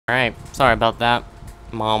Alright, sorry about that.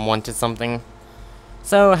 Mom wanted something.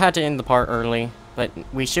 So I had to end the part early, but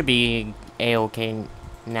we should be a-okay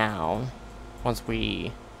now. Once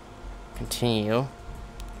we continue.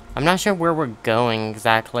 I'm not sure where we're going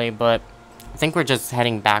exactly, but I think we're just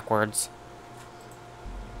heading backwards.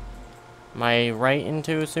 Am I right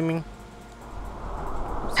into assuming?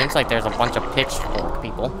 Seems like there's a bunch of pitchfork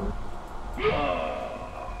people.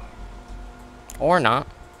 Or not.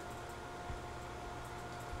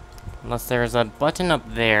 Unless there's a button up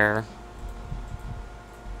there.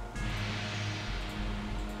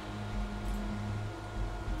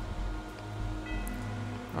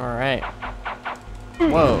 Alright.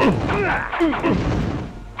 Whoa.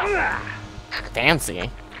 Fancy.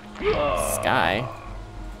 Sky.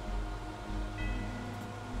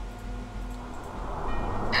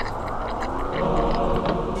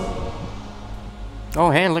 Oh,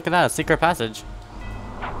 hey, look at that. A secret passage.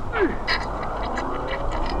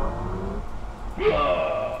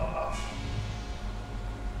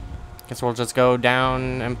 Guess we'll just go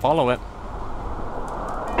down and follow it.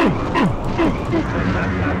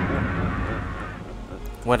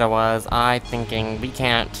 What was I thinking? We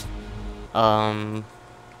can't,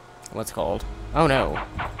 what's it called? Oh no.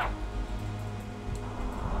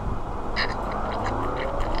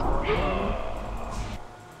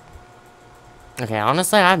 Okay,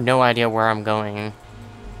 honestly, I have no idea where I'm going.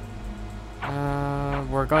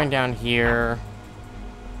 We're going down here.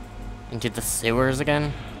 Into the sewers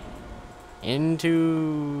again?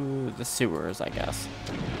 Into the sewers, I guess.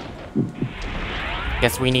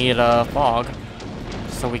 Guess we need a fog.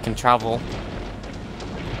 So we can travel.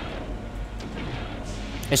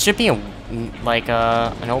 It should be like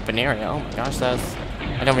an open area. Oh my gosh, that's...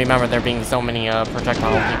 I don't remember there being so many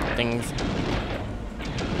projectile things.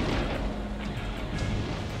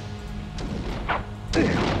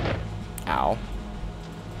 Ow.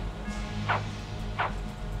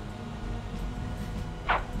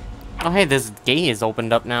 Oh hey, this gate is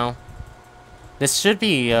opened up now. This should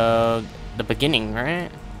be the beginning, right?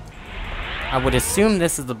 I would assume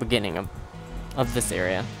this is the beginning of this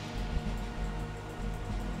area.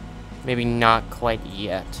 Maybe not quite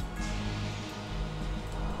yet.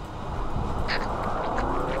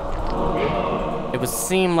 It would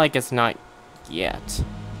seem like it's not yet.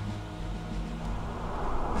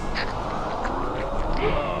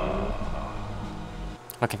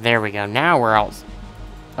 Okay, there we go. Now we're out.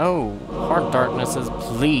 Oh, hard darknesses,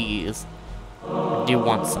 please. I do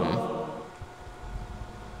want some.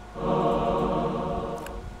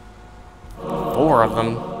 4 of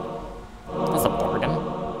them. That's a bargain.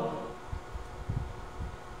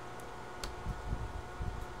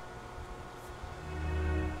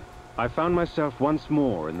 I found myself once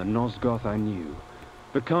more in the Nosgoth I knew.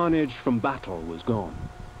 The carnage from battle was gone.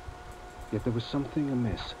 Yet there was something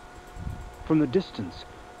amiss. From the distance,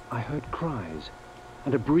 I heard cries,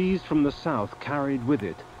 and a breeze from the south carried with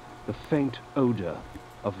it the faint odor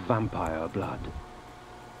of vampire blood.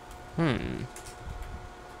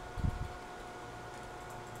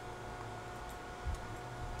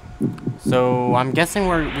 So, I'm guessing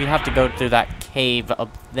we have to go through that cave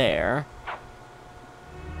up there.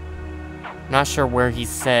 Not sure where he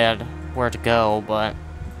said where to go, but...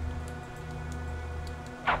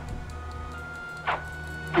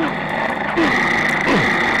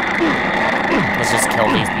 Let's just kill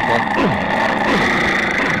these people.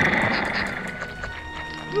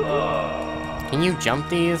 Can you jump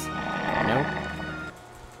these? Nope.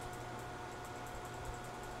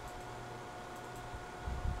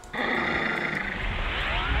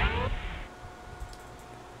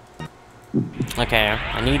 Okay,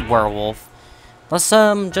 I need werewolf. Let's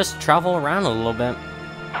just travel around a little bit.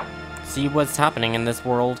 See what's happening in this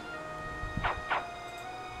world.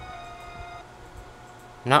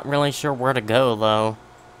 Not really sure where to go though.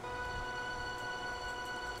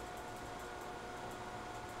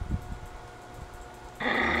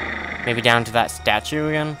 Maybe down to that statue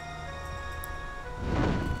again?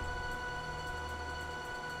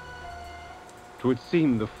 Twould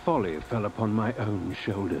seem the folly fell upon my own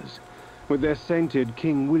shoulders. With their sainted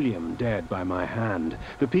King William dead by my hand,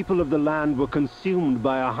 the people of the land were consumed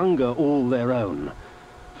by a hunger all their own,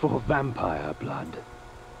 for vampire blood.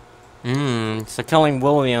 So killing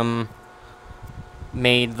William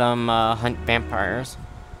made them hunt vampires.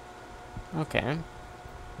 Okay.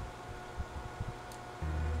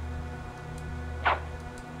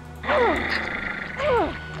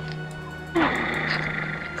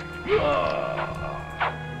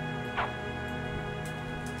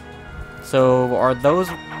 So, are those...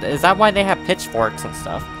 Is that why they have pitchforks and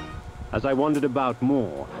stuff? As I wandered about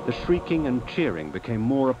more, the shrieking and cheering became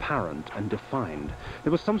more apparent and defined.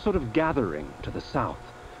 There was some sort of gathering to the south,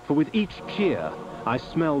 for with each cheer, I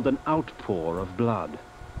smelled an outpour of blood.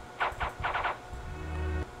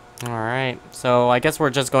 Alright, so I guess we're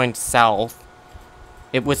just going south.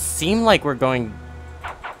 It would seem like we're going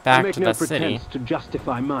back to the city. I make no pretense to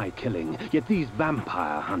justify my killing, yet these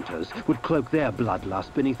vampire hunters would cloak their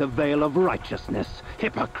bloodlust beneath a veil of righteousness.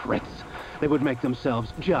 Hypocrites! They would make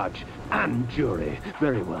themselves judge and jury.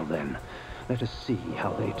 Very well then. Let us see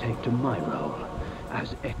how they take to my role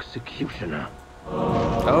as executioner.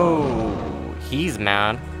 Oh, he's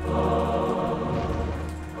mad.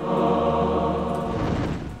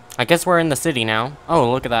 I guess we're in the city now.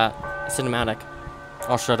 Oh, look at that. Cinematic.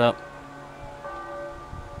 I'll shut up.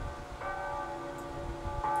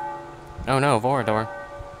 Oh no, Vorador.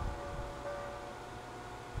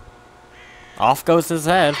 Off goes his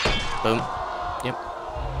head. Boom. Yep.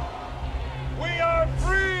 We are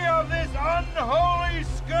free of this unholy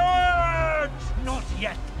scourge! Not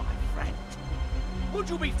yet, my friend. Would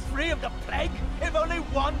you be free of the plague if only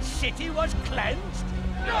one city was cleansed?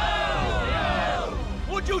 No!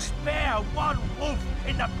 Would you spare one wolf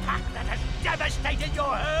in the pack that has devastated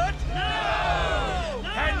your herd? No!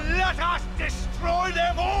 Then let us destroy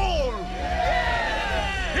them all!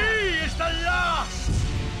 Yeah! He is the last!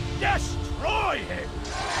 Destroy him!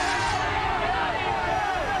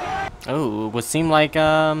 Oh, it would seem like,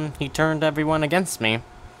 he turned everyone against me.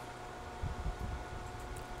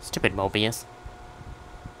 Stupid Mobius.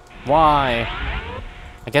 Why?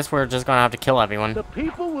 I guess we're just gonna have to kill everyone. The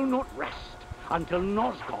people will not rest until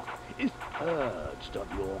Nosgoth is purged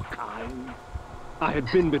of your kind. I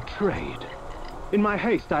had been betrayed. In my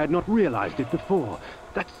haste, I had not realized it before.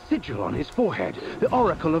 That sigil on his forehead, the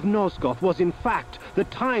Oracle of Nosgoth, was in fact the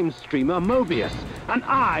time streamer Mobius, and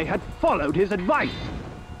I had followed his advice.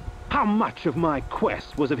 How much of my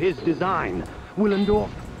quest was of his design? Willendorf?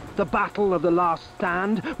 The Battle of the Last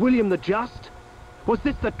Stand? William the Just? Was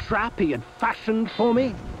this the trap he had fashioned for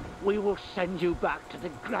me? We will send you back to the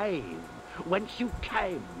grave, whence you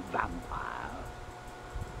came, vampire.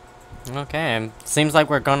 Okay, seems like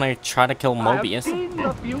we're gonna try to kill Mobius. I have seen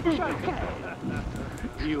the future, Ken.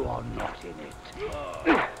 You are not in it.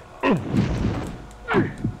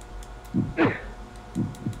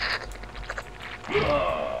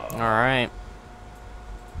 Alright.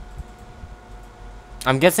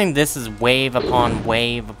 I'm guessing this is wave upon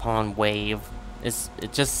wave upon wave.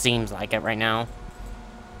 It just seems like it right now.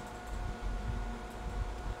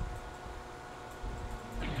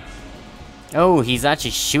 Oh, he's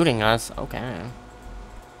actually shooting us. Okay.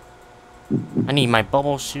 I need my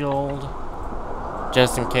bubble shield.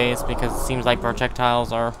 Just in case, because it seems like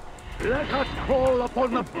projectiles are... Let us call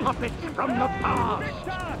upon the puppets from the past.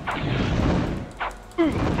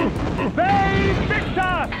 Bay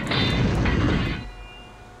Victor!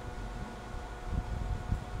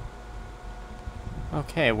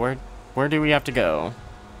 Okay, where do we have to go?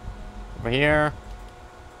 Over here?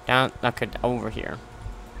 Down, okay, over here.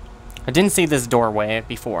 I didn't see this doorway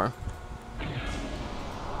before.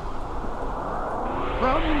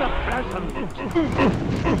 From the present.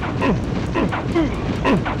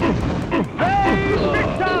 Bay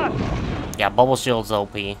Victor! Yeah, bubble shield's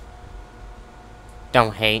OP.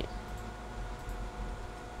 Don't hate.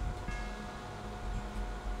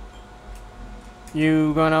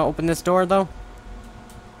 You gonna open this door though?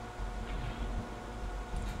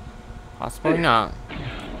 Possibly not.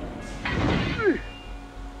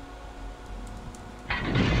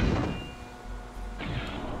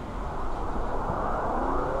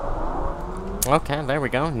 Okay, there we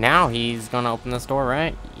go. Now he's gonna open this door,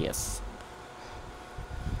 right? Yes.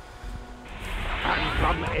 And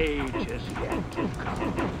from ages yet to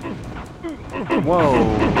come.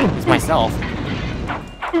 Whoa, it's myself.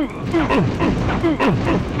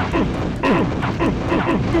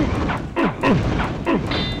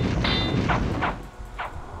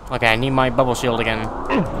 Okay, I need my bubble shield again.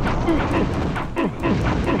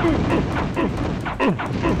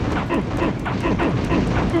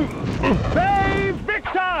 Bay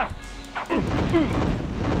Victor!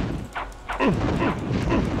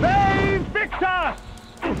 Bay Victor!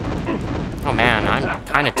 Oh man, I'm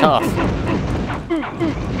kind of tough.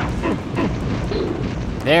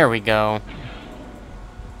 There we go.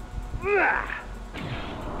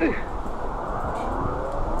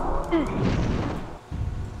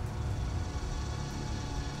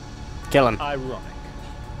 Kill him. Ironic.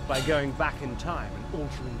 By going back in time and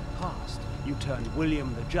altering the past, you turned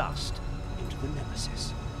William the Just into the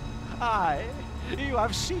Nemesis. Aye, you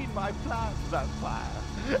have seen my plan, vampire,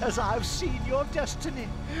 as I've seen your destiny.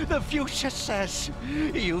 The future says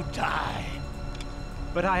you die.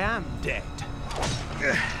 But I am dead.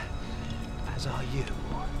 As are you.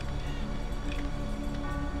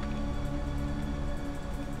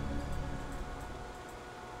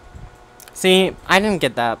 See, I didn't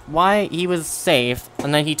get that. Why he was safe,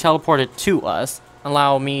 and then he teleported to us,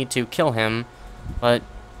 allow me to kill him, but,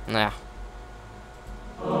 nah.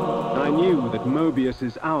 I knew that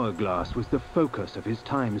Mobius's hourglass was the focus of his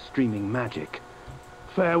time-streaming magic.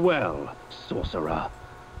 Farewell, sorcerer.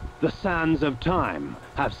 The sands of time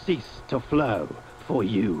have ceased to flow for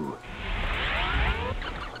you.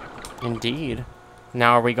 Indeed.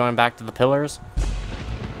 Now are we going back to the pillars?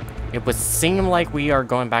 It would seem like we are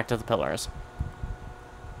going back to the pillars.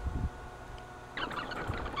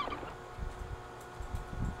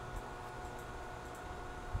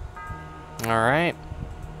 Alright.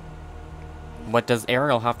 What does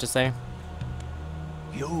Ariel have to say?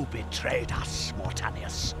 You betrayed us,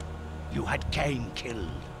 Mortanius. You had Cain killed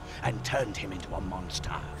and turned him into a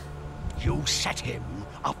monster. You set him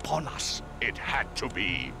upon us. It had to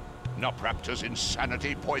be. Nopraptor's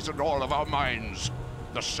insanity poisoned all of our minds.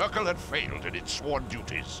 The Circle had failed in its sworn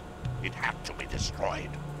duties. It had to be destroyed.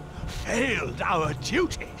 Failed our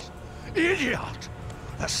duties? Idiot!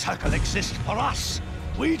 The Circle exists for us.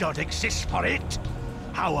 We don't exist for it.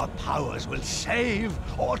 Our powers will save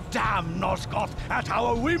or damn Nosgoth at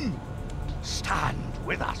our whim. Stand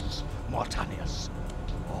with us, Mortanius,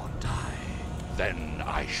 or die. Then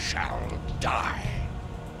I shall die.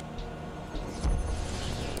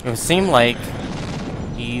 It would seem like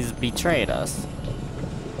he's betrayed us.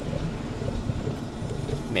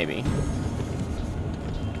 Maybe.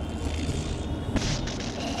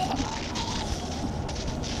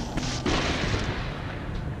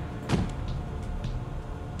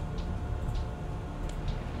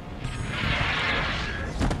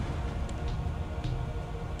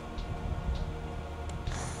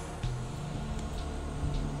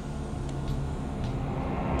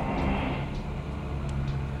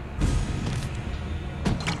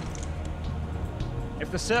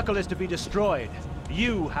 If the circle is to be destroyed,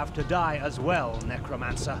 you have to die as well,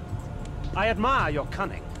 Necromancer. I admire your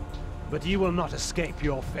cunning, but you will not escape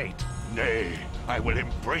your fate. Nay, I will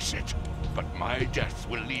embrace it. But my death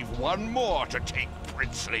will leave one more to take,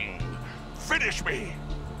 Princeling. Finish me!